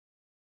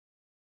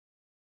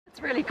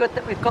It's really good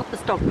that we've got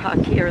this dog park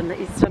here in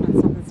the eastern and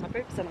southern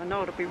suburbs, and I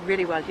know it'll be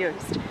really well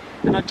used.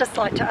 And I'd just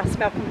like to ask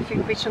Malcolm a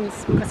few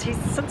questions, because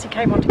since he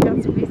came onto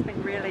council he's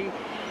been really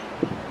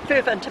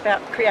fervent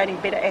about creating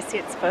better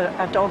assets for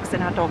our dogs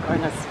and our dog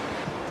owners.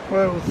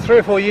 Well, 3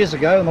 or 4 years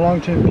ago in the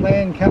long-term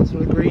plan,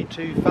 council agreed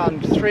to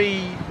fund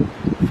 3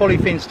 fully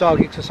fenced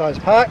dog exercise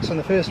parks, and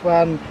the first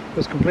one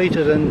was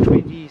completed in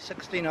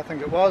 2016 I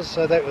think it was,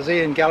 so that was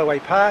Ian Galloway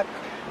Park,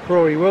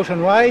 Rory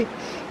Wilton Way,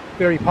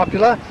 very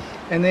popular,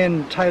 and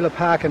then Taylor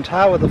Park and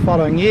Tawa the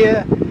following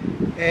year,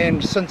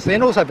 and since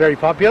then also very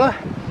popular,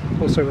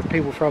 also with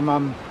people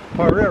from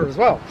Porirua as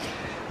well.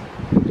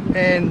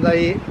 And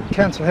the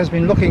council has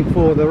been looking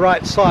for the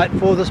right site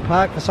for this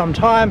park for some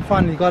time,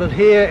 finally got it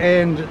here,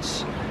 and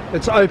it's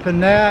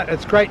open now.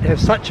 It's great to have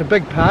such a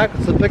big park.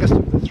 It's the biggest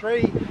of the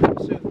 3,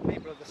 serve the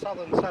people of the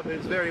southern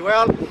suburbs very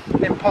well,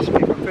 and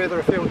possibly from further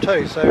afield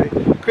too, so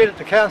credit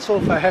to council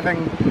for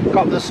having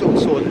got this all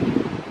sorted.